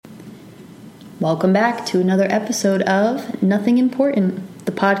Welcome back to another episode of Nothing Important,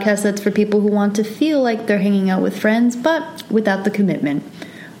 the podcast that's for people who want to feel like they're hanging out with friends, but without the commitment.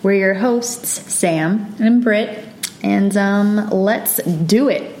 We're your hosts, Sam and Britt, and let's do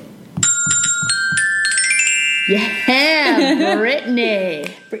it. Yeah, Brittany.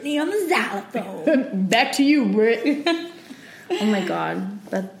 Brittany on the xylophone. Back to you, Britt. Oh my god,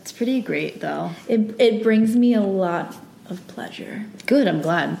 that's pretty great, though. It brings me a lot of pleasure. Good, I'm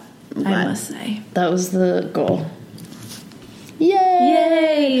glad. I must say. That was the goal.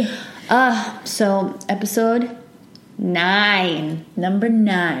 Yay! So episode 9. Number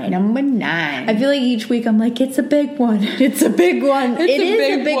 9. I feel like each week I'm like, it's a big one. It's a big one. It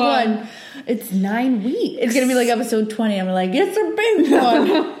is a big one. It's 9 weeks. It's gonna be like episode 20. I'm like, it's a big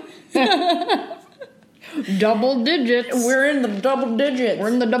one. Double digits. We're in the double digits. We're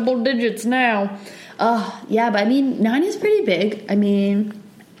in the double digits now. Yeah, but I mean, 9 is pretty big. I mean,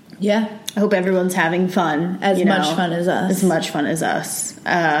 yeah. I hope everyone's having fun. As much fun as us. As much fun as us.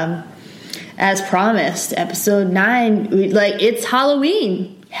 As promised, episode 9, it's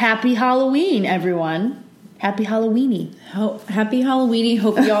Halloween. Happy Halloween, everyone. Happy Halloweeny. Happy Halloweeny.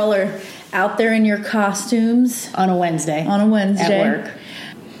 Hope y'all are out there in your costumes. On a Wednesday. At work.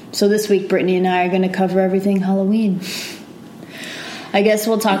 So this week, Brittany and I are going to cover everything Halloween. I guess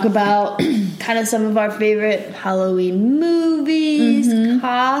we'll talk about kind of some of our favorite Halloween movies,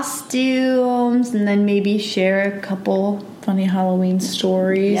 costumes, and then maybe share a couple funny Halloween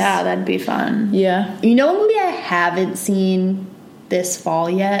stories. Yeah, that'd be fun. Yeah. You know, a movie I haven't seen this fall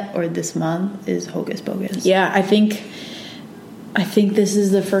yet, or this month, is Hocus Pocus. Yeah, I think this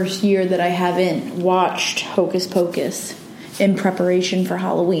is the first year that I haven't watched Hocus Pocus in preparation for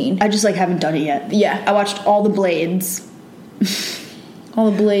Halloween. I just haven't done it yet. Yeah. I watched all the Blades. All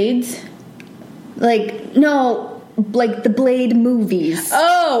the Blades? No, the Blade movies.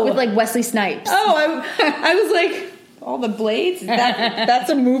 Oh! With Wesley Snipes. Oh, I was like, all the Blades? That's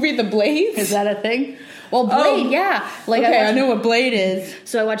a movie, The Blades? Is that a thing? Well, Blade, yeah. I know what Blade is.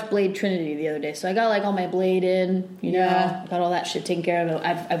 So I watched Blade Trinity the other day. So I got all my Blade in, got all that shit taken care of.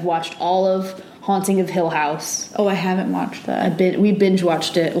 I've watched all of Haunting of Hill House. Oh, I haven't watched that. We binge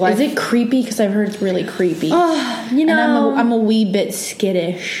watched it. Is it creepy? Because I've heard it's really creepy. And I'm a wee bit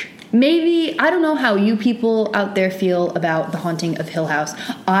skittish. Maybe, I don't know how you people out there feel about The Haunting of Hill House.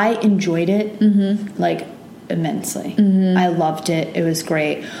 I enjoyed it, immensely. I loved it. It was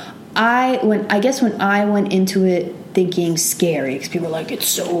great. When I went into it thinking scary, because people were like, it's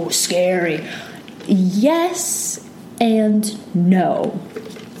so scary. Yes and no.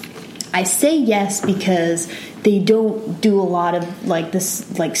 I say yes because they don't do a lot of this.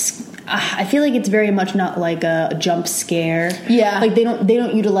 I feel like it's very much not like a jump scare. Yeah, they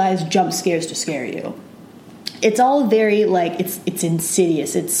don't utilize jump scares to scare you. It's all very it's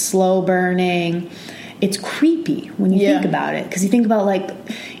insidious. It's slow burning. It's creepy when you think about it, because you think about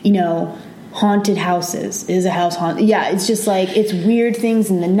haunted houses. Is a house haunted? Yeah, it's just it's weird things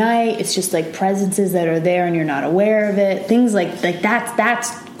in the night. It's just presences that are there and you're not aware of it. Things like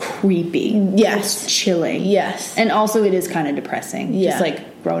that's creepy. Yes. It's chilling. Yes. And also it is kind of depressing. Yeah. Just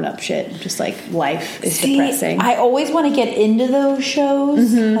grown up shit. Just life is depressing. I always want to get into those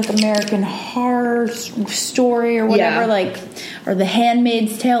shows, like American Horror Story or whatever, or The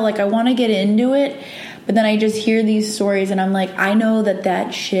Handmaid's Tale. I want to get into it. But then I just hear these stories and I'm like, I know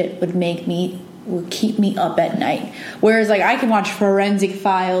that shit would keep me up at night. Whereas I can watch Forensic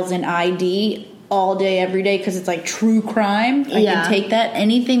Files and ID all day, every day, because it's true crime. I can take that.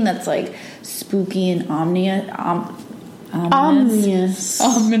 Anything that's spooky and ominous. I'm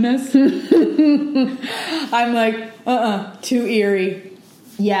too eerie.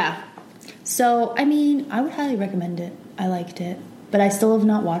 Yeah. So, I mean, I would highly recommend it. I liked it. But I still have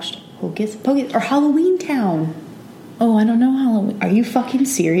not watched Hocus Pocus or Halloween Town. Oh, I don't know Halloween. Are you fucking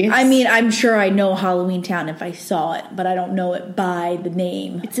serious? I mean, I'm sure I know Halloween Town if I saw it, but I don't know it by the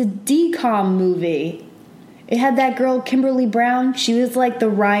name. It's a DCOM movie. It had that girl, Kimberly Brown. She was the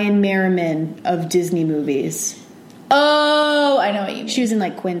Ryan Merriman of Disney movies. Oh, I know what you mean. She was in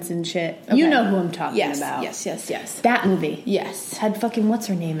Quince and shit. Okay. You know who I'm talking about. Yes. That movie. Yes. Had fucking what's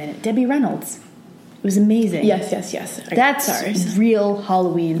her name in it? Debbie Reynolds. It was amazing. Yes. That's real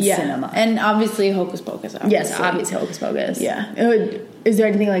Halloween cinema. And obviously Hocus Pocus. Yes, obviously Hocus Pocus. Yeah. Is there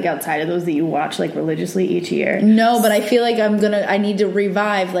anything outside of those that you watch religiously each year? No, but I feel like I need to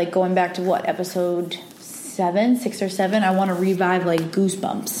revive going back to episode 6 or 7. I want to revive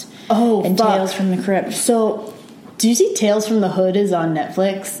Goosebumps. Oh, and Tales from the Crypt. So, do you see Tales from the Hood is on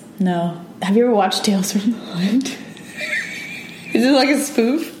Netflix? No. Have you ever watched Tales from the Hood? Is it a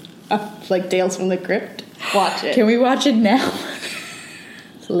spoof? Tales from the Crypt? Watch it. Can we watch it now?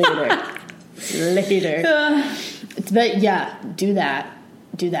 Later. later. But yeah, do that.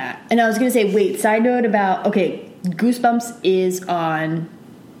 And I was gonna say, wait, side note about, okay, Goosebumps is on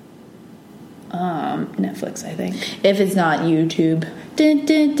Netflix, I think. If it's not YouTube. Dun,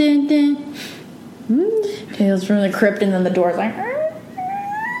 dun, dun, dun. Tales from the Crypt, and then the door's like,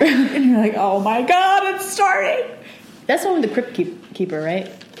 and you're like, oh my god, it's starting. That's the one with the Crypt Keeper, right?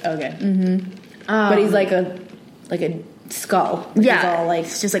 Okay. Mm-hmm. But he's like a skull. Yeah. He's all like,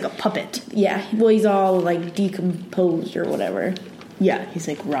 it's just like a puppet. yeah. Well, he's all like decomposed or whatever. Yeah, he's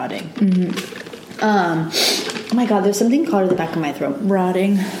like rotting. Mm-hmm. Oh my god, there's something caught at the back of my throat.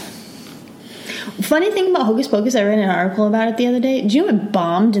 Rotting. Funny thing about Hocus Pocus, I read an article about it the other day. Do you know it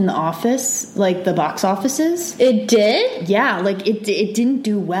bombed in the office, like the box offices? It did? Yeah, like it didn't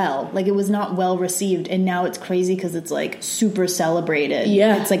do well. Like it was not well received, and now it's crazy because it's like super celebrated.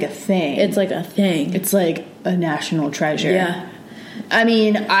 Yeah. It's like a thing. It's like a thing. It's like a national treasure. Yeah. I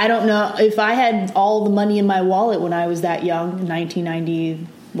mean, I don't know if I had all the money in my wallet when I was that young, 1990,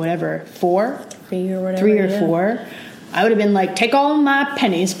 whatever, 3 or whatever. 3 or 4. I would have been like, take all my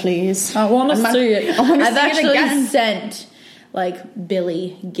pennies, please. I want to see it. I've actually again. sent like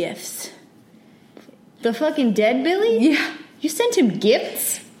Billy gifts. The fucking dead Billy? Yeah. You sent him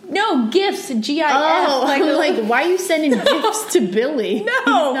gifts? No, gifts. GIF. Oh, like why are you sending gifts to Billy? No. He's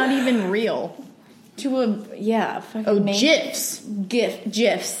not even real. To a fucking Oh, GIFs.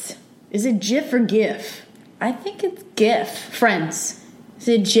 GIFs. Is it GIF or GIF? I think it's GIF. Friends. Is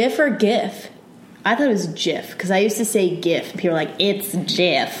it GIF or GIF? I thought it was GIF because I used to say GIF. People are like, it's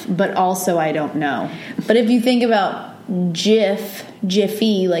GIF, but also I don't know. But if you think about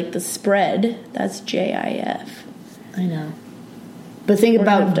Jiffy, like the spread, that's GIF. I know. But think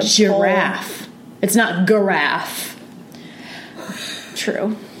about giraffe. It's not giraffe.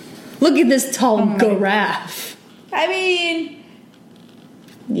 True. Look at this tall giraffe. I mean,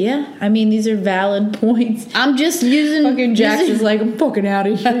 yeah. I mean, these are valid points. I'm just using... Fucking Jax is like, I'm fucking out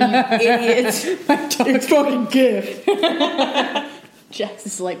of here, you idiots. It's fucking GIF. Jax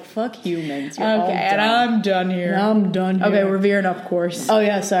is like, fuck humans. You're all Okay, done. and I'm done here. I'm done here. Okay, we're veering off course. Oh,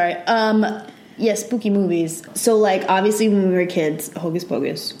 yeah, sorry. Yeah, spooky movies. So, like, obviously when we were kids, Hocus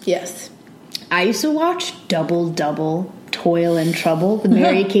Pocus. Yes. I used to watch Double Double, Toil and Trouble, the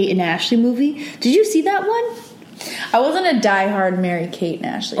Mary, Kate, and Ashley movie. Did you see that one? I wasn't a diehard Mary Kate and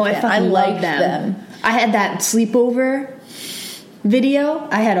Ashley fan. I fucking liked loved them. I had that sleepover video.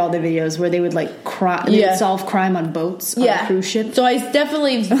 I had all the videos where they would like cry, they would solve crime on boats on a cruise ship. So I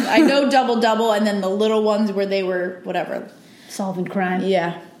know Double Double, and then the little ones where they were whatever Solving crime.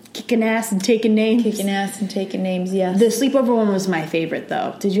 Yeah. Kicking ass and taking names. Kicking ass and taking names, yes. The sleepover one was my favorite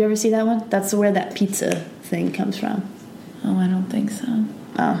though. Did you ever see that one? That's where that pizza thing comes from. Oh, I don't think so.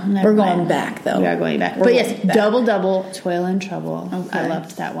 Oh, we're going back though. We are going back. But yes, Double Double, Toil and Trouble. Okay. I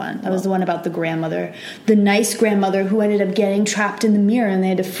loved that one. That was the one about the grandmother. The nice grandmother who ended up getting trapped in the mirror and they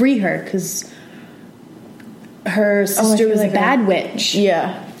had to free her because her sister was a bad witch.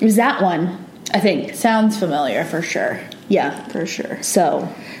 Yeah. It was that one, I think. Sounds familiar for sure. Yeah. For sure.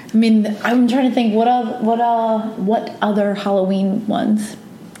 So, I mean, I'm trying to think what other Halloween ones?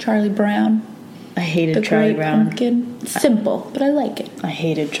 Charlie Brown. I hated The Charlie Great Brown. Pumpkin. Simple, but I like it. I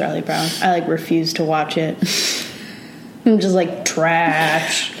hated Charlie Brown. I like refused to watch it. I'm just like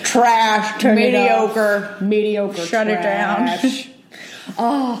trash. Turn mediocre. Mediocre. Shut it down.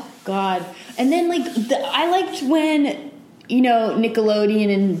 Oh God. And then like I liked when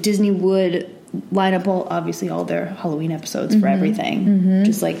Nickelodeon and Disney would line up obviously all their Halloween episodes for everything,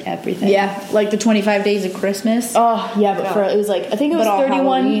 just like everything. Yeah, like the 25 Days of Christmas. Oh yeah, but it was like I think it was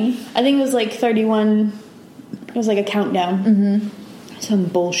 31. Halloween. I think it was like 31. It was like a countdown. Some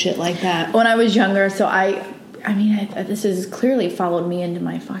bullshit like that. When I was younger, so I mean, this has clearly followed me into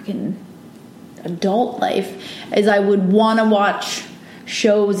my fucking adult life, is I would want to watch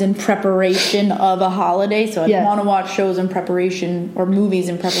shows in preparation of a holiday. So I'd want to watch shows in preparation or movies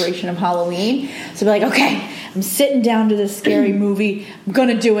in preparation of Halloween. So I'd be like, okay, I'm sitting down to this scary movie. I'm going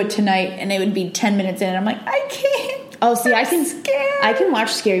to do it tonight. And it would be 10 minutes in and I'm like, I can't. Oh, see, I can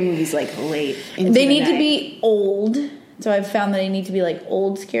watch scary movies like late. They need to be old. So I've found that they need to be like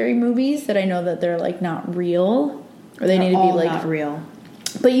old scary movies that I know that they're like not real, or they need to be like not real.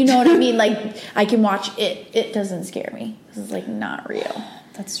 But you know what I mean? Like I can watch it. It doesn't scare me. This is like not real.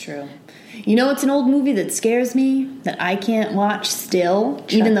 That's true. You know, it's an old movie that scares me that I can't watch still,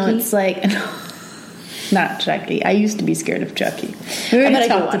 Chucky? Even though it's like not Chucky. I used to be scared of Chucky. I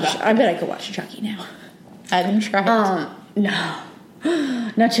bet I could watch Chucky now. I haven't tried. No,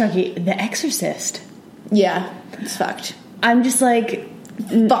 not Chucky. The Exorcist. Yeah, it's fucked. I'm just like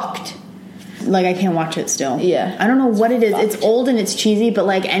fucked. Like, I can't watch it still. Yeah. I don't know what it is. It's old and it's cheesy, but,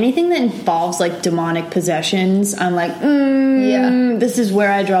 like, anything that involves, like, demonic possessions, I'm like, this is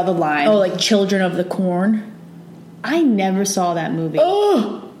where I draw the line. Oh, like Children of the Corn? I never saw that movie.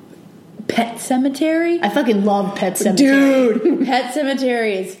 Oh! Pet Sematary? I fucking love Pet Sematary. Dude! Pet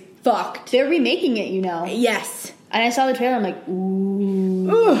Sematary is fucked. They're remaking it, you know. Yes. And I saw the trailer, I'm like, ooh.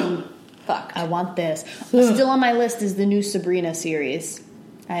 Ugh. Fuck. I want this. Still on my list is the new Sabrina series.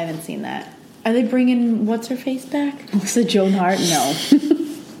 I haven't seen that. Are they bringing What's-Her-Face back? Melissa Joan Hart? No.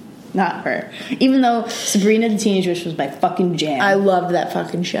 Not her. Even though Sabrina the Teenage Witch was my fucking jam. I loved that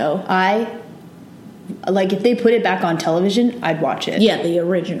fucking show. Like, if they put it back on television, I'd watch it. Yeah, the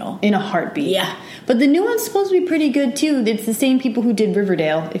original. In a heartbeat. Yeah. But the new one's supposed to be pretty good, too. It's the same people who did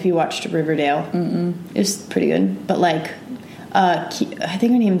Riverdale, if you watched Riverdale. It was pretty good. But, like, I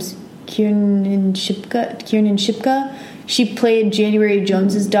think her name's Kiernan Shipka. She played January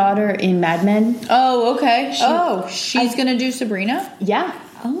Jones's daughter in Mad Men. Oh, okay. She's going to do Sabrina? Yeah.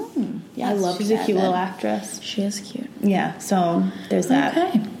 Oh. Yeah, I love she's a cute little actress. She is cute. Yeah, so there's that.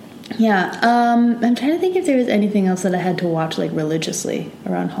 Okay. Yeah, I'm trying to think if there was anything else that I had to watch, like, religiously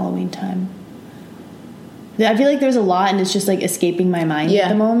around Halloween time. I feel like there's a lot, and it's just, like, escaping my mind at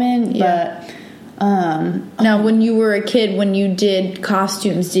the moment, but... Now, when you were a kid, when you did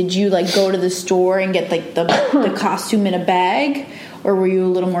costumes, did you, like, go to the store and get, like, the costume in a bag? Or were you a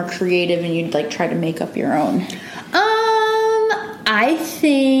little more creative and you'd, like, try to make up your own? I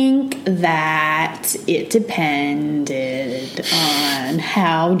think that it depended on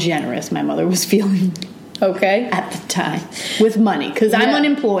how generous my mother was feeling. Okay. At the time. With money. Because I'm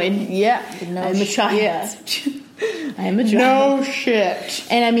unemployed. Yeah. I'm a child. Yeah. I'm a child. No shit.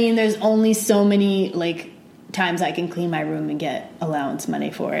 And I mean, there's only so many, like, times I can clean my room and get allowance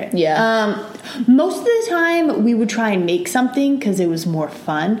money for it. Yeah. Most of the time, we would try and make something because it was more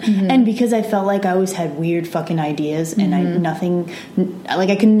fun. And because I felt like I always had weird fucking ideas and I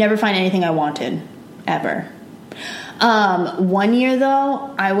could never find anything I wanted. Ever. One year,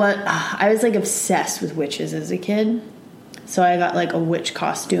 though, I was, like, obsessed with witches as a kid. So I got, like, a witch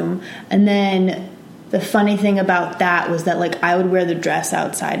costume. And then the funny thing about that was that, like, I would wear the dress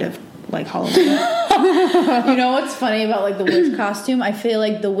outside of, like, Halloween. You know what's funny about, like, the witch costume? I feel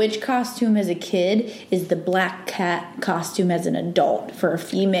like the witch costume as a kid is the black cat costume as an adult for a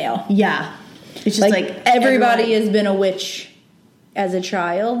female. Yeah. It's just, like everybody has been a witch as a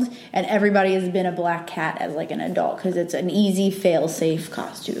child, and everybody has been a black cat as, like, an adult, because it's an easy, fail-safe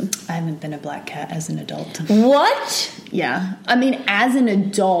costume. I haven't been a black cat as an adult. What? Yeah. I mean, as an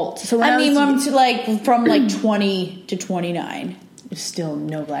adult. So from, like, 20 to 29. Still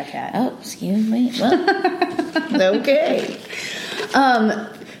no black cat. Oh, excuse me. Well, okay.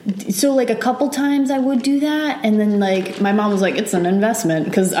 So, like, a couple times I would do that, and then, like, my mom was like, it's an investment,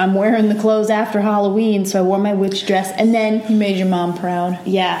 because I'm wearing the clothes after Halloween, so I wore my witch dress, and then... You made your mom proud.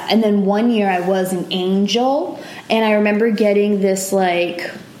 Yeah, and then one year I was an angel, and I remember getting this,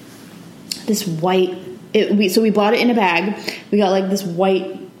 like, this white... So we bought it in a bag. We got, like, this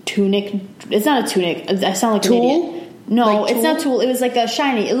white tunic. It's not a tunic. I sound like tulle? An idiot. No, like it's not tulle. It was, like, a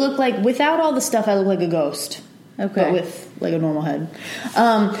shiny. It looked like, without all the stuff, I looked like a ghost. Okay. But with, like, a normal head.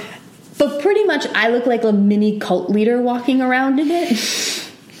 But pretty much I look like a mini cult leader walking around in it.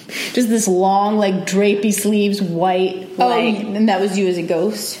 Just this long, like, drapey sleeves, white. And that was you as a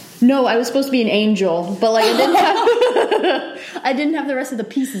ghost? No, I was supposed to be an angel, but, like, I didn't have the rest of the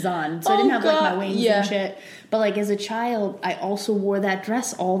pieces on, so I didn't have, like, my wings and shit. But, like, as a child, I also wore that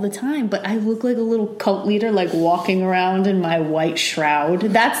dress all the time, but I look like a little cult leader, like, walking around in my white shroud.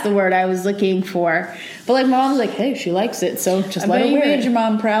 That's the word I was looking for. But, like, my mom was like, hey, she likes it, so just let her wear it. You made your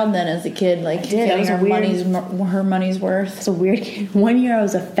mom proud then as a kid, like, getting her money's worth. It's a weird kid. One year I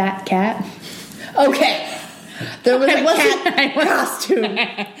was a fat cat. Okay. There was a cat costume.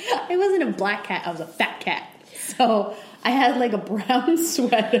 I wasn't a black cat, I was a fat cat. So I had, like, a brown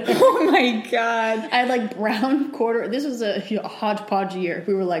sweater. Oh my god. I had, like, brown this was a hodgepodge year.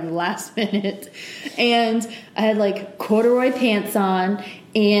 We were, like, last minute. And I had, like, corduroy pants on.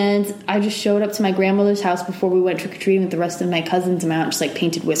 And I just showed up to my grandmother's house before we went trick-or-treating with the rest of my cousins. And I just, like,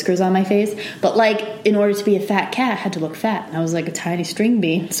 painted whiskers on my face. But, like, in order to be a fat cat, I had to look fat. And I was, like, a tiny string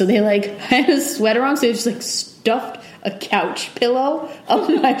bee. So they, like, I had a sweater on, so they just, like, stuffed a couch pillow up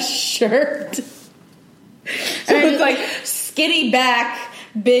my shirt. So it's like skinny back,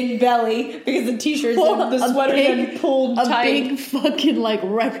 big belly, because the t-shirts and the sweater been pulled tight. A big fucking, like,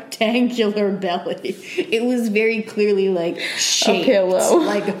 rectangular belly. It was very clearly, like, shaped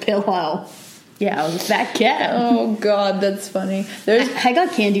like a pillow. Yeah, I was a fat cat. Oh god, that's funny. I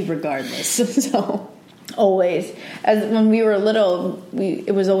got candy regardless. So Always. As when we were little,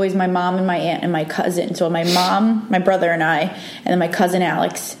 it was always my mom and my aunt and my cousin. So my mom, my brother and I, and then my cousin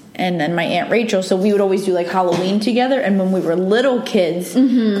Alex, and then my Aunt Rachel. So we would always do like Halloween together. And when we were little kids,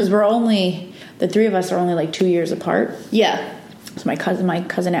 because the three of us are only like 2 years apart. Yeah. So my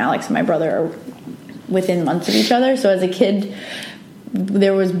cousin Alex and my brother are within months of each other. So as a kid,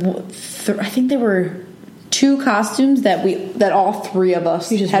 there was, I think there were 2 costumes that all 3 of us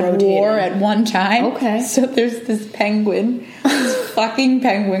had wore at one time. Okay. So there's this fucking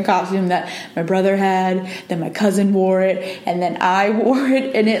penguin costume that my brother had, then my cousin wore it, and then I wore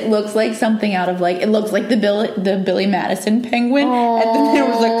it, and it looks like something out of it looks like the Billy Madison penguin. Aww. And then there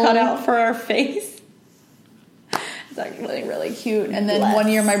was a cutout for our face. It's actually really cute. And then one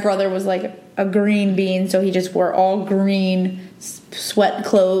year my brother was like a green bean, so he just wore all green sweat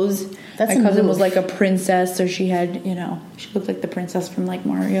clothes. My cousin was like a princess, so she had, she looked like the princess from like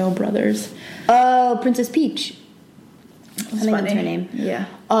Mario Brothers. Oh, Princess Peach. I think that's her name. Yeah.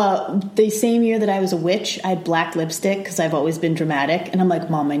 The same year that I was a witch, I had black lipstick because I've always been dramatic. And I'm like,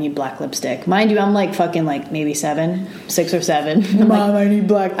 Mom, I need black lipstick. Mind you, I'm like fucking like maybe 6 or 7. Mom, I need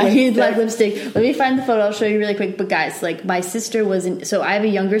black lipstick. I need black lipstick. Let me find the photo. I'll show you really quick. But guys, like my sister so I have a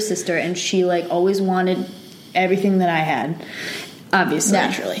younger sister and she like always wanted everything that I had. Obviously.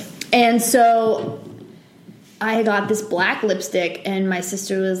 Naturally. And so I got this black lipstick, and my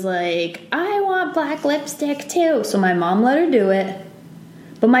sister was like, I want black lipstick too. So my mom let her do it.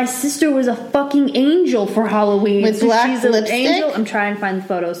 But my sister was a fucking angel for Halloween. With black lipstick? Angel. I'm trying to find the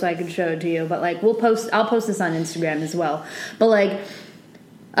photo so I can show it to you. But like I'll post this on Instagram as well. But like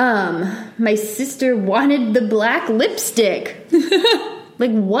my sister wanted the black lipstick.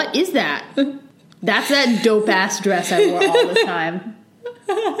 Like, what is that? That's that dope ass dress I wore all the time.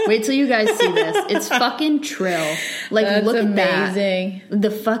 Wait till you guys see this. It's fucking Trill. Like, that's look amazing. At that.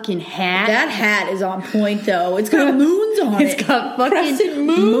 The fucking hat. That hat is on point, though. It's got moons on it. It's got fucking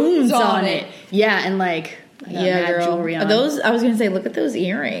moons on it. Yeah, and like, girl. Jewelry on. I was gonna say, look at those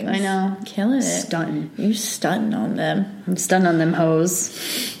earrings. I know, killing it. Stunting. You're stunting on them. I'm stunting on them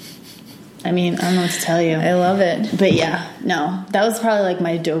hoes. I mean, I don't know what to tell you. I love it. But yeah, no, that was probably like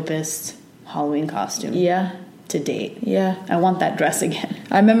my dopest Halloween costume. Yeah. To date. Yeah. I want that dress again.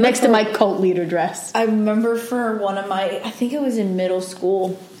 I remember next to my cult leader dress. I remember for one of I think it was in middle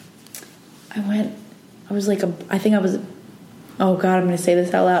school. Oh God, I'm going to say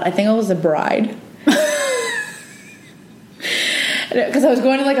this out loud. I think I was a bride. Because I was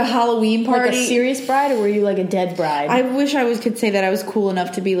going to like a Halloween party. Like a serious bride, or were you like a dead bride? I wish could say that I was cool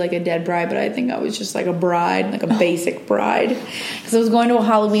enough to be like a dead bride, but I think I was just like a bride, like a basic bride. Because I was going to a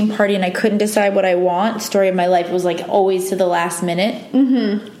Halloween party and I couldn't decide what I want. Story of my life was like always to the last minute.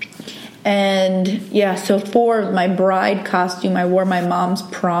 Mm-hmm. And yeah, so for my bride costume, I wore my mom's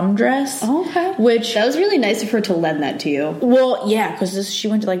prom dress. Oh, okay. Which that was really nice of her to lend that to you. Well, yeah, because she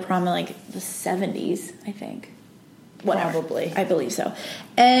went to like prom in like the 70s, I think. Whatever. Probably. I believe so.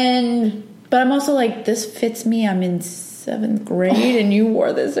 But I'm also like, this fits me. I'm in 7th grade and you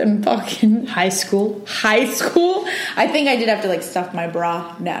wore this in fucking high school. I think I did have to like stuff my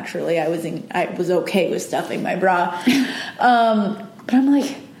bra naturally. I was okay with stuffing my bra. But I'm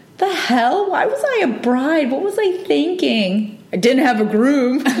like, the hell? Why was I a bride? What was I thinking? I didn't have a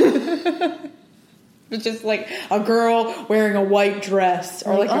groom. It was just like a girl wearing a white dress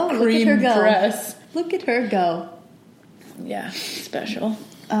or like a cream dress. Look at her go. Yeah, special.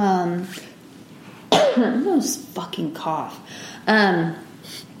 Almost fucking cough.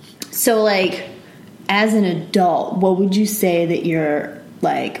 So like, as an adult, what would you say that your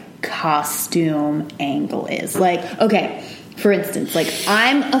like costume angle is? Like, okay, for instance, like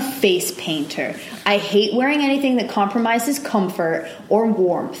I'm a face painter. I hate wearing anything that compromises comfort or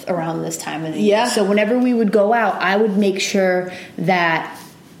warmth around this time of the year. So whenever we would go out, I would make sure that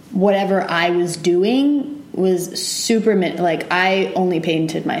whatever I was doing was super like I only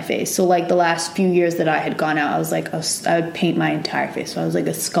painted my face. So like the last few years that I had gone out, I was like I would paint my entire face. So I was like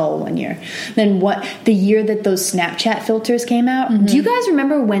a skull one year. Then the year that those Snapchat filters came out, do you guys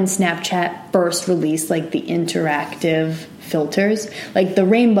remember when Snapchat first released like the interactive filters, like the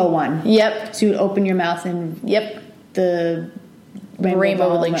rainbow one? Yep. So you would open your mouth and the rainbow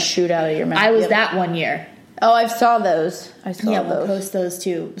would like shoot out of your mouth. I was that one year. Oh, I saw those. We'll post those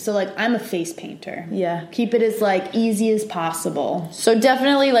too. So, like, I'm a face painter. Yeah. Keep it as, like, easy as possible. So,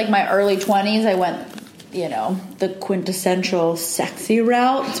 definitely, like, my early 20s, I went, the quintessential sexy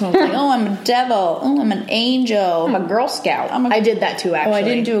route. So, I was like, oh, I'm a devil. Oh, I'm an angel. I'm a Girl Scout. I did that too, actually. Oh, I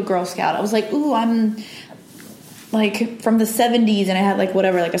didn't do a Girl Scout. I was like, ooh, I'm like from the 70s, and I had like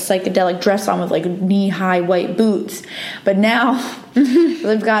whatever, like a psychedelic dress on with like knee-high white boots. But now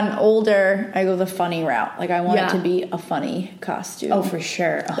I've gotten older, I go the funny route. Like I want it to be a funny costume. Oh, for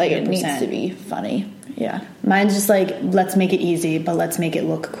sure. 100%. Like it needs to be funny. Yeah. Mine's just like, let's make it easy, but let's make it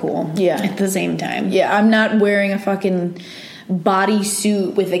look cool. Yeah. At the same time. Yeah, I'm not wearing a fucking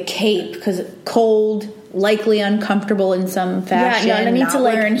bodysuit with a cape because cold, likely uncomfortable in some fashion. Yeah, no, I need to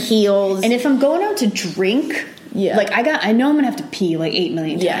like wearing heels. And if I'm going out to drink, like I know I'm gonna have to pee like 8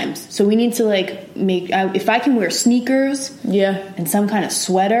 million times. So we need to like if I can wear sneakers, and some kind of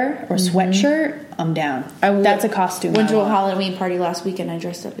sweater or sweatshirt, I'm down. That's a costume. Went to a Halloween party last weekend. I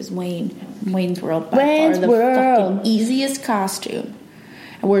dressed up as Wayne's World. Wayne's World, fucking easiest costume.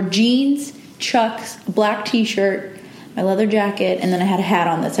 I wore jeans, chucks, a black t-shirt, my leather jacket, and then I had a hat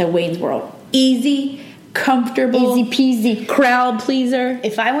on that said Wayne's World. Easy, comfortable, easy peasy, crowd pleaser.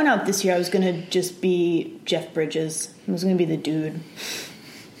 If I went out this year, I was gonna just be Jeff Bridges. I was gonna be the dude,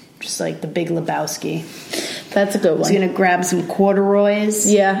 just like the Big Lebowski. That's a good one. I was gonna grab some corduroys.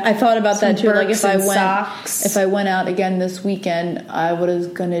 Yeah, I thought about that too. Like if I went out again this weekend, I was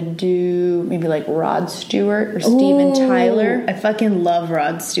gonna do maybe like Rod Stewart or Steven Tyler. I fucking love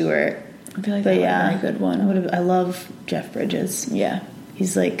Rod Stewart. I feel like that would be a very good one. I love Jeff Bridges. Yeah.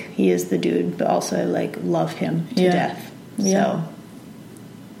 He's like, he is the dude, but also I like love him to death. So,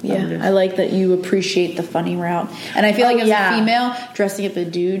 I like that you appreciate the funny route. And I feel like as a female, dressing up a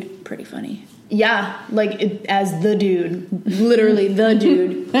dude, pretty funny. Yeah, like as the dude. Literally the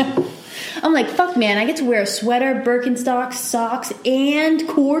dude. I'm like, fuck man, I get to wear a sweater, Birkenstocks, socks, and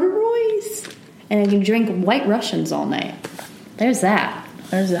corduroys. And I can drink White Russians all night. There's that.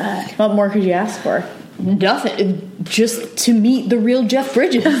 What more could you ask for? Nothing. Just to meet the real Jeff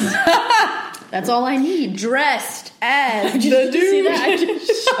Bridges. That's all I need. Dressed as the dude. See that? I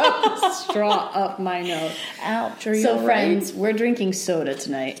just shoved the straw up my nose. Ouch. So friends, we're drinking soda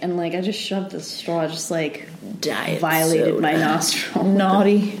tonight, and like I just shoved the straw, just like violated soda. My nostril.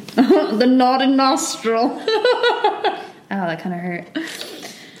 Naughty. The naughty nostril. Ow, that kind of hurt.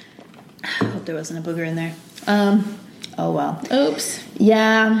 I hope there wasn't a booger in there. Oh well. Oops.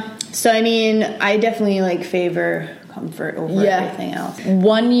 Yeah. So I mean, I definitely like favor comfort over everything else.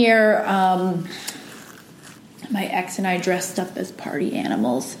 One year, my ex and I dressed up as party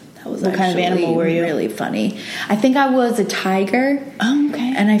animals. That was what kind of animal were you? Really funny. I think I was a tiger. Oh,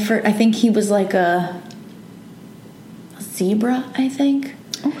 okay. And I think he was like a zebra. I think.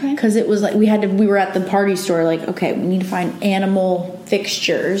 Okay. Because it was like we were at the party store. Like, okay, we need to find animal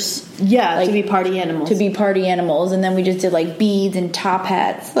fixtures. Yeah, like, to be party animals. And then we just did like beads and top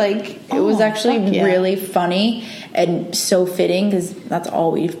hats. Like it was actually really funny and so fitting because that's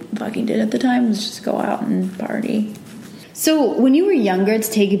all we fucking did at the time was just go out and party. So when you were younger,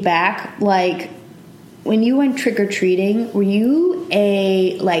 to take it back, like when you went trick or treating, were you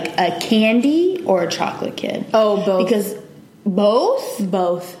a candy or a chocolate kid? Oh, both. Because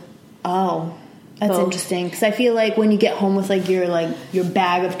both. Oh. That's Both. interesting because I feel like when you get home with like your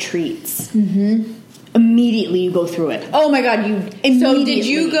bag of treats, immediately you go through it. Oh my god, you immediately. So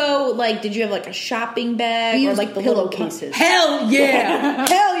did you have like a shopping bag or like the pillowcases? Hell yeah.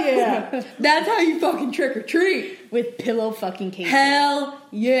 Hell yeah. That's how you fucking trick or treat. With pillow fucking cases. Hell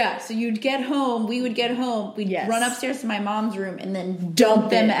yeah. So we would get home, we'd run upstairs to my mom's room and then dump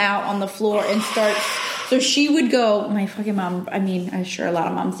them out on the floor and start. So she would go, my fucking mom, I mean, I'm sure a lot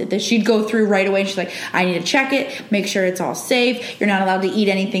of moms did this. She'd go through right away and she's like, I need to check it, make sure it's all safe. You're not allowed to eat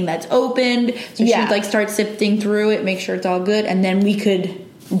anything that's opened. So she'd like start sifting through it, make sure it's all good, and then we could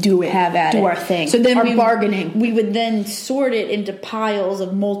do our thing. So then bargaining. We would then sort it into piles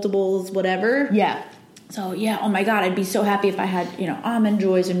of multiples, whatever. Yeah. So yeah, oh my god, I'd be so happy if I had, Almond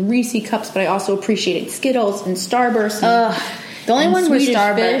Joys and Reese cups, but I also appreciated Skittles and Starburst. The only ones were Swedish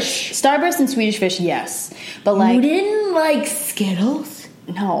Starburst. Fish. Starburst and Swedish Fish, yes. But like, you didn't like Skittles?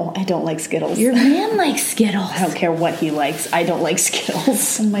 No, I don't like Skittles. Your man likes Skittles. I don't care what he likes. I don't like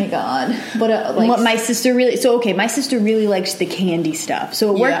Skittles. Oh my god. But what my sister really... So, okay, my sister really likes the candy stuff.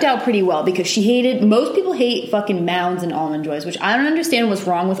 So it worked out pretty well because she hated... Most people hate fucking Mounds and Almond Joys, which I don't understand what's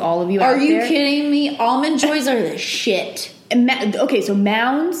wrong with all of you out there. Are you kidding me? Almond Joys are the shit. Okay, so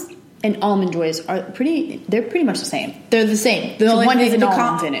Mounds and Almond Joys are they're pretty much the same. They're the same. The only one has an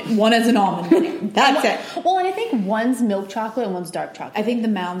almond in it. One has an almond in it. That's it. Well, and I think one's milk chocolate and one's dark chocolate. I think the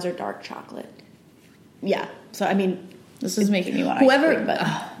Mounds are dark chocolate. Yeah. So, I mean... This is making me want ice cream, but...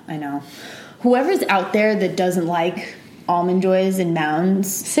 I know. Whoever's out there that doesn't like Almond Joys and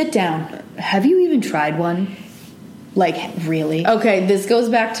Mounds... Sit down. Have you even tried one? Like, really? Okay, this goes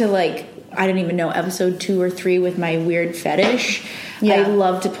back to, like... I didn't even know episode 2 or 3 with my weird fetish. Yeah. I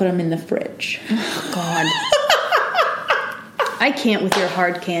love to put them in the fridge. Oh, God. I can't with your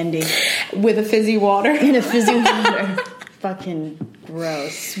hard candy. With a fizzy water. In a fizzy water. Fucking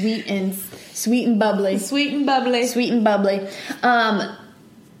gross. Sweet and bubbly. Sweet and bubbly.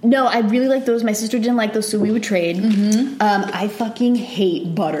 No, I really like those. My sister didn't like those, so we would trade. Mm-hmm. I fucking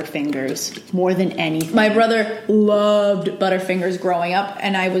hate Butterfingers more than anything. My brother loved Butterfingers growing up,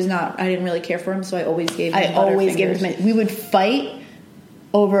 and I didn't really care for him, so I always gave him Butterfingers. We would fight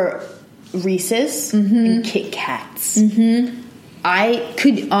over Reese's and Kit Kats. Mm-hmm. I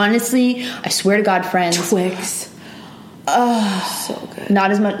could honestly, I swear to God, friends. Twix. Oh, so good.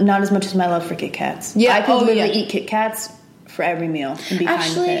 Not as much as my love for Kit Kats. Yeah, I could literally eat Kit Kats for every meal and be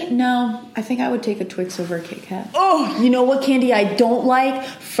fine with it. No. I think I would take a Twix over a Kit Kat. Oh, you know what candy I don't like?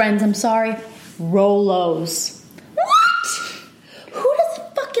 Friends, I'm sorry. Rolos. What? Who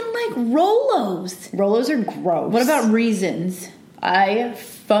doesn't fucking like Rolos? Rolos are gross. What about Reasons? I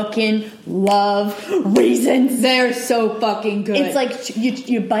fucking love Reasons. They're so fucking good. It's like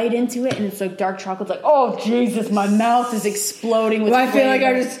you bite into it and it's like dark chocolate. It's like, oh Jesus, my mouth is exploding with I feel like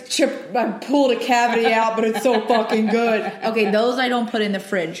flavor. I pulled a cavity out, but it's so fucking good. Okay, those I don't put in the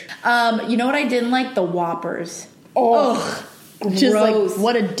fridge. You know what I didn't like? The Whoppers. Oh, just gross. like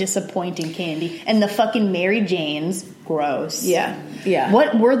what a disappointing candy. And the fucking Mary Janes, gross. Yeah.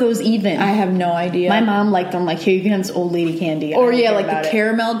 What were those even? I have no idea. My mom liked them. Like, here you can have this old lady candy. Or like the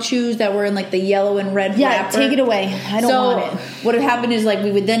caramel chews that were in like the yellow and red wrapper. Take it away. I don't want it. What would happen is like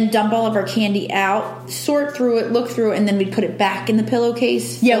we would then dump all of our candy out, sort through it, look through it, and then we'd put it back in the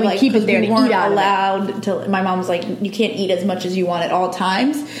pillowcase. Yeah, we'd keep it there. We weren't allowed to. My mom was like, you can't eat as much as you want at all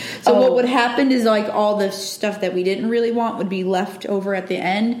times. So what would happen is like all the stuff that we didn't really want would be left over at the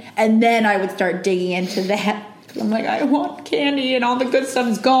end, and then I would start digging into that. I'm like, I want candy, and all the good stuff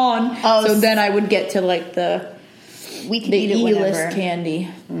is gone. So then I would get to like the E-list candy,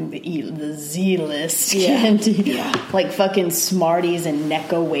 the Z-list candy, like fucking Smarties and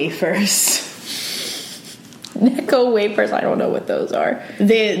Necco wafers. Necco wafers, I don't know what those are.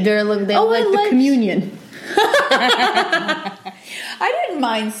 They're like the communion. I didn't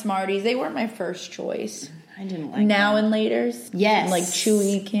mind Smarties. They weren't my first choice. I didn't like Now and Laters. Yes, like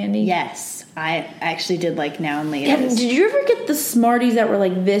chewy candy. Yes, I actually did like Now and Laters. Did you ever get the Smarties that were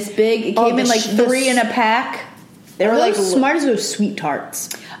like this big? It came in like 3 in a pack. They were like Smarties or Sweet Tarts.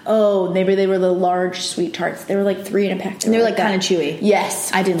 Oh, maybe they were the large Sweet Tarts. They were like 3 in a pack. And they were like kind of chewy.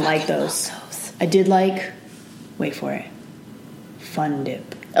 Yes, I didn't like those. I did like. Wait for it. Fun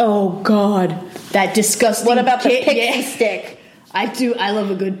Dip. Oh God, that disgusting. What about the pixie stick? I do. I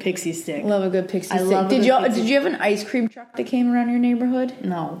love a good pixie stick. Love a good pixie stick. Did you have an ice cream truck that came around your neighborhood?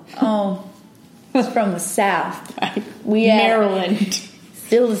 No. Oh, it's from the South. We Maryland.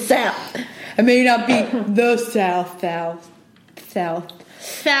 Still the South. It may not be the South.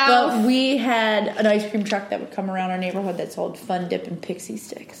 But we had an ice cream truck that would come around our neighborhood that sold Fun Dip and pixie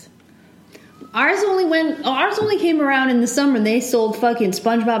sticks. Ours only came around in the summer. They sold fucking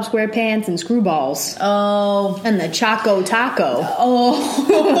SpongeBob SquarePants and Screwballs. Oh, and the Choco Taco.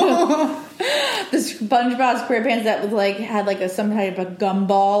 Oh, the SpongeBob SquarePants that was like had like some type of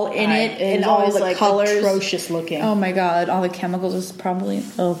gumball in it, and all the like colors, atrocious looking. Oh my God, all the chemicals was probably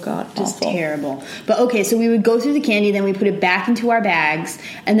just terrible. But okay, so we would go through the candy, then we put it back into our bags,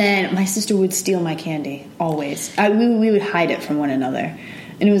 and then my sister would steal my candy always. We would hide it from one another.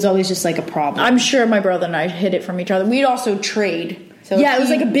 And it was always just like a problem. I'm sure my brother and I hid it from each other. We'd also trade. So it was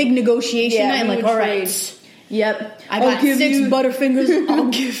like a big negotiation night. I'm like, all right. Yep. I got 6 Butterfingers.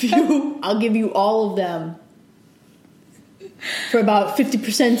 I'll give you all of them. For about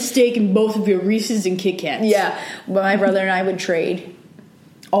 50% stake in both of your Reese's and Kit Kats. Yeah. But my brother and I would trade.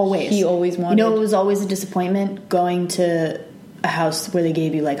 Always. He always wanted. You know, it was always a disappointment going to a house where they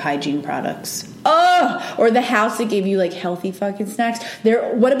gave you like hygiene products. Oh, or the house that gave you like healthy fucking snacks.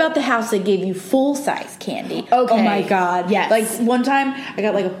 What about the house that gave you full size candy? Okay. Oh my God. Yes. Like one time I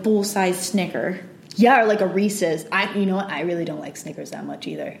got like a full size Snicker. Yeah, or like a Reese's. You know what? I really don't like Snickers that much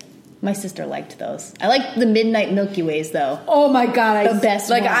either. My sister liked those. I like the Midnight Milky Ways though. Oh my God, the best.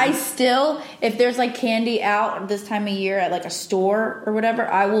 Like one. I still, if there's like candy out this time of year at like a store or whatever,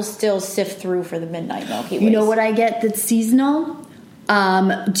 I will still sift through for the Midnight Milky Ways. You know what I get that's seasonal?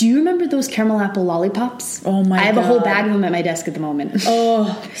 Do you remember those caramel apple lollipops? Oh my God. I have a whole bag of them at my desk at the moment.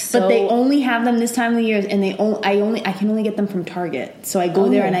 Oh, but they only have them this time of the year, and I can only get them from Target. So I go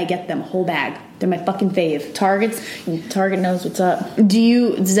there and I get them whole bag. They're my fucking fave. Target knows what's up.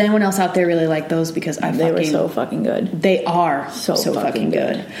 Does anyone else out there really like those? Because they were so fucking good. They are so fucking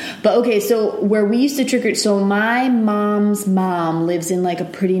good. But okay, so where we used to trick or so my mom's mom lives in like a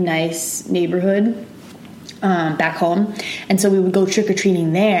pretty nice neighborhood. Back home, and so we would go trick or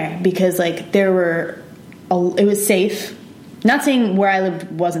treating there because like it was safe, Not saying where I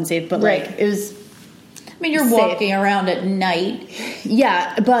lived wasn't safe, but Right. like it was. I mean, you're safe. walking around at night.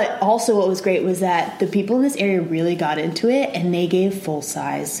 Yeah, but also what was great was that the people in this area really got into it, and they gave full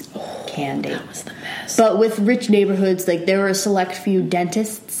size candy. That was the best. But with rich neighborhoods, like there were a select few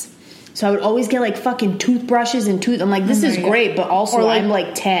dentists. So I would always get like fucking toothbrushes and I'm like, this is great, but also Or like- I'm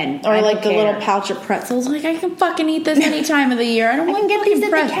like 10. Or I like the don't little care. pouch of pretzels. Like, I can fucking eat this any time of the year. I don't I want can get these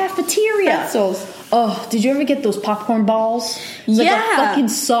at fucking the cafeteria. pretzels. Oh, did you ever get those popcorn balls? It's like Yeah. a fucking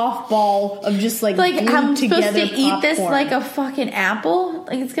softball of just like Like, glued I'm supposed together to eat this popcorn. like a fucking apple?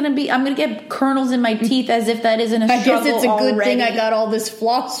 Like, it's gonna be, I'm gonna get kernels in my teeth as if that isn't a I struggle guess it's a good already. thing I got all this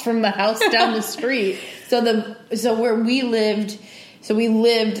floss from the house down the street. So where we lived,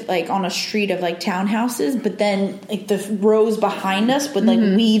 like on a street of like townhouses, but then like the rows behind us would like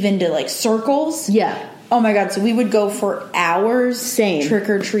weave into like circles. Yeah. Oh my god! So we would go for hours, Same. trick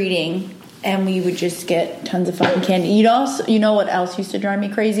or treating, and we would just get tons of fucking candy. You know what else used to drive me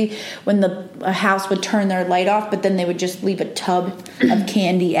crazy? When a house would turn their light off, but then they would just leave a tub of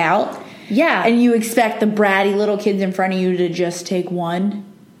candy out. Yeah. And you expect the bratty little kids in front of you to just take one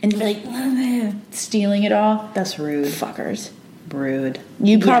and be like stealing it all. That's rude. Fuckers. Rude.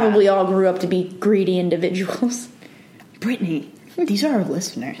 You probably all grew up to be greedy individuals. Brittany, these are our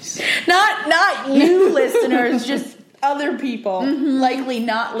listeners. Not you listeners, just other people likely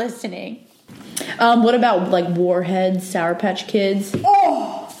not listening. What about like Warheads, Sour Patch Kids?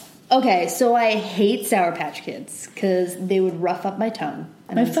 Okay, so I hate Sour Patch Kids because they would rough up my tongue.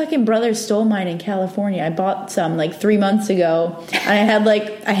 And My fucking brother stole mine in California. I bought some like 3 months ago, and I had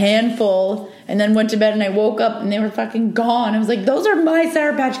like a handful, and then went to bed, and I woke up, and they were fucking gone. I was like, those are my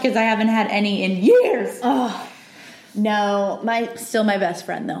Sour Patch Kids. I haven't had any in years. No, Still my best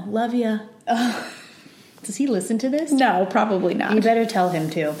friend, though. Love ya. does he listen to this? No, probably not. You better tell him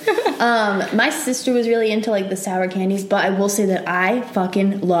to. My sister was really into like the sour candies, but I will say that I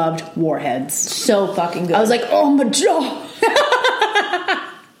fucking loved Warheads. So fucking good. I was like, oh my jaw.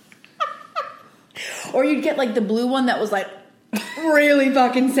 Or you'd get like the blue one that was like really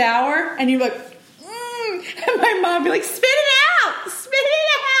fucking sour, and you'd be like, and my mom would be like, spit it out,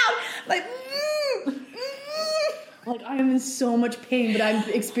 like, Like I am in so much pain, but I'm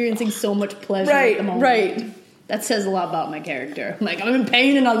experiencing so much pleasure at the moment. right. That says a lot about my character. Like I'm in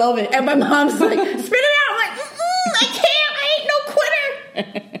pain and I love it. And my mom's like, spit it out. I'm like, I can't. I ain't no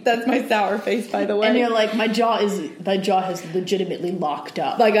quitter. That's my sour face, by the way. And you're like, my jaw has legitimately locked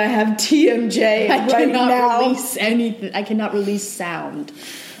up. like, I have TMJ I right cannot now. release anything. I cannot release sound.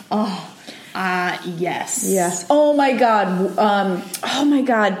 Yes. Yes. Oh my god. Oh my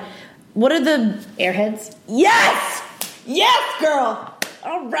god. What are the Airheads? Yes! Yes, girl!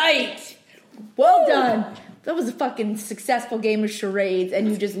 All right. Well done. That was a fucking successful game of charades, and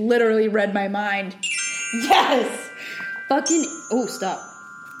you just literally read my mind. Yes! Fucking. Oh, stop.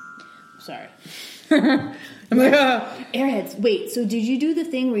 Sorry. Yeah. Airheads. Wait, so did you do the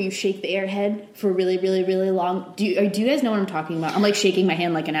thing where you shake the airhead for really, really, really long? Do you guys know what I'm talking about? I'm like shaking my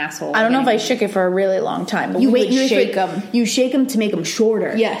hand like an asshole. I don't know if I shook it for a really long time, but You we wait. would You shake them. You shake them to make them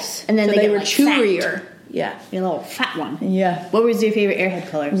shorter. Yes. and then So they, they get were like chewier. fat. Yeah. You're a little fat one. Yeah. What was your favorite airhead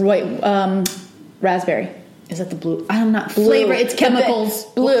color? Right. Raspberry. Is that the blue? I'm not Blue. flavor. It's But then- chemicals.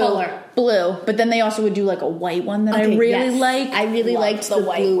 Blue. What color? Blue. But then they also would do like a white one that I Okay, really yes. like. I really Loved liked the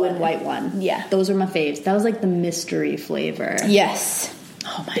blue and white one. Yeah. Those were my faves. That was like the mystery flavor. Yes.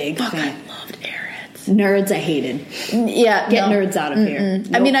 Oh my Big fuck, fan. I loved Airheads. Nerds, I hated. Yeah. Get no. nerds out of here.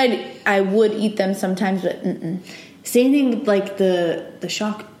 I mean, Nope. I would eat them sometimes, but Same thing with like the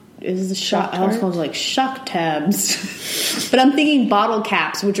shock. Is the shock? I almost Tarts? called like shock tabs. But I'm thinking bottle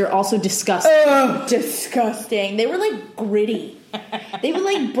caps, which are also disgusting. oh, disgusting. They were like gritty. They were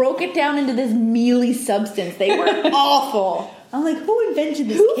like broke it down into this mealy substance. They were awful. I'm like, who invented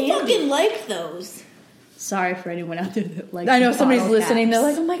this Who candy? fucking liked those? Sorry for anyone out there that likes. I know somebody's bottle listening. caps.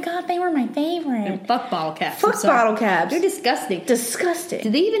 They're like, oh my god, they were my favorite. And fuck bottle caps. Fuck I'm sorry. bottle caps. They're disgusting. Disgusting. Do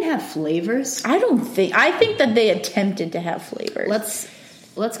they even have flavors? I think that they attempted to have flavors.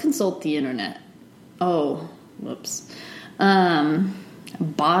 Let's consult the internet. Oh, whoops.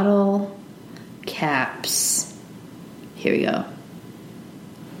 Bottle caps. Here we go.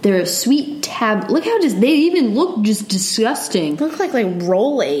 They're a sweet tab. Look how they even look just disgusting. look like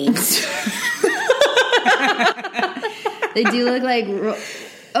Rolaids. They do look like.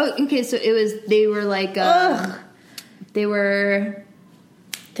 Oh, okay. So they were like. They were.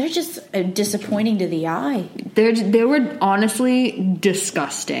 They're just disappointing to the eye. They were honestly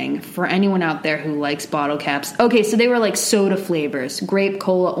disgusting for anyone out there who likes bottle caps. Okay, so they were like soda flavors: grape,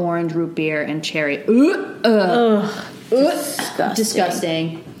 cola, orange, root beer, and cherry. Disgusting.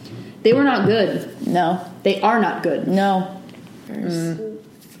 Disgusting. They were not good. No. They are not good. No. crackers.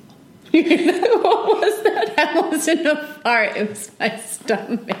 What was that? That wasn't a fart. It was my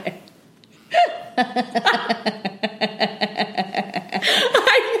stomach. I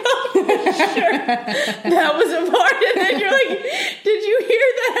know for sure that was a part, and then you're like, "Did you hear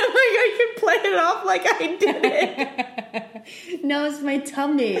that?" I'm like, I can play it off like I did it. No, it's my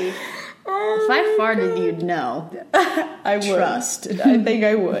tummy. If I farted, you'd know. I would. Trust. I think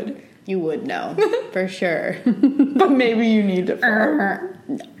I would. You would know for sure. But maybe you need to fart.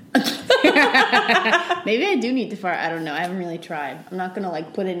 Maybe I do need to fart. I don't know. I haven't really tried. I'm not gonna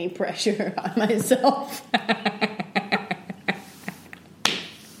like put any pressure on myself.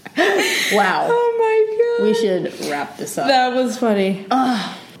 Wow. Oh my god. We should wrap this up. That was funny.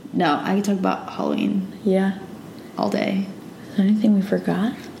 No, I can talk about Halloween Yeah. all day. Is there anything we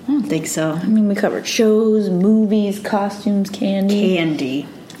forgot? I don't think so. I mean, we covered shows, movies, costumes, candy. Candy.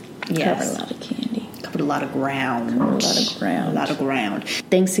 Yes. Covered a lot of candy. Covered a lot of ground. A lot of ground.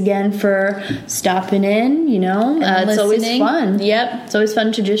 Thanks again for stopping in, you know. It's always fun. Yep. It's always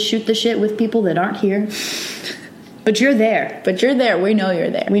fun to just shoot the shit with people that aren't here. But you're there. But you're there. We know you're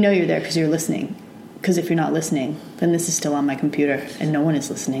there. We know you're there because you're listening. Because if you're not listening, then this is still on my computer and no one is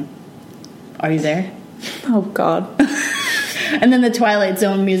listening. Are you there? Oh, God. And then the Twilight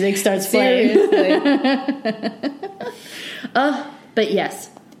Zone music starts playing. Seriously. But yes,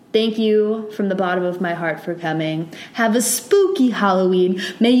 thank you from the bottom of my heart for coming. Have a spooky Halloween.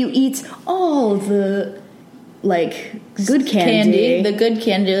 May you eat all the, like, good candy. The good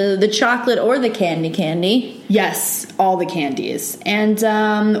candy. The chocolate or the candy. Yes, all the candies. And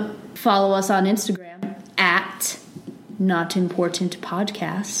follow us on Instagram at Not Important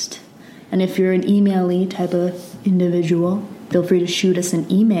Podcast. And if you're an email-y type of individual, feel free to shoot us an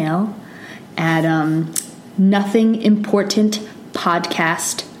email at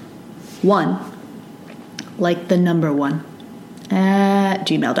nothingimportantpodcast1, like the number 1, at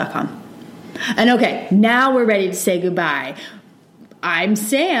gmail.com. And okay, now we're ready to say goodbye. I'm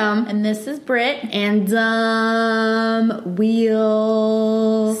Sam. And this is Britt. And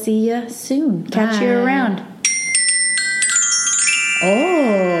we'll see you soon. Catch Bye. you around.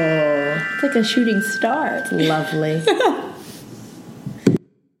 Oh, It's like a shooting star. lovely.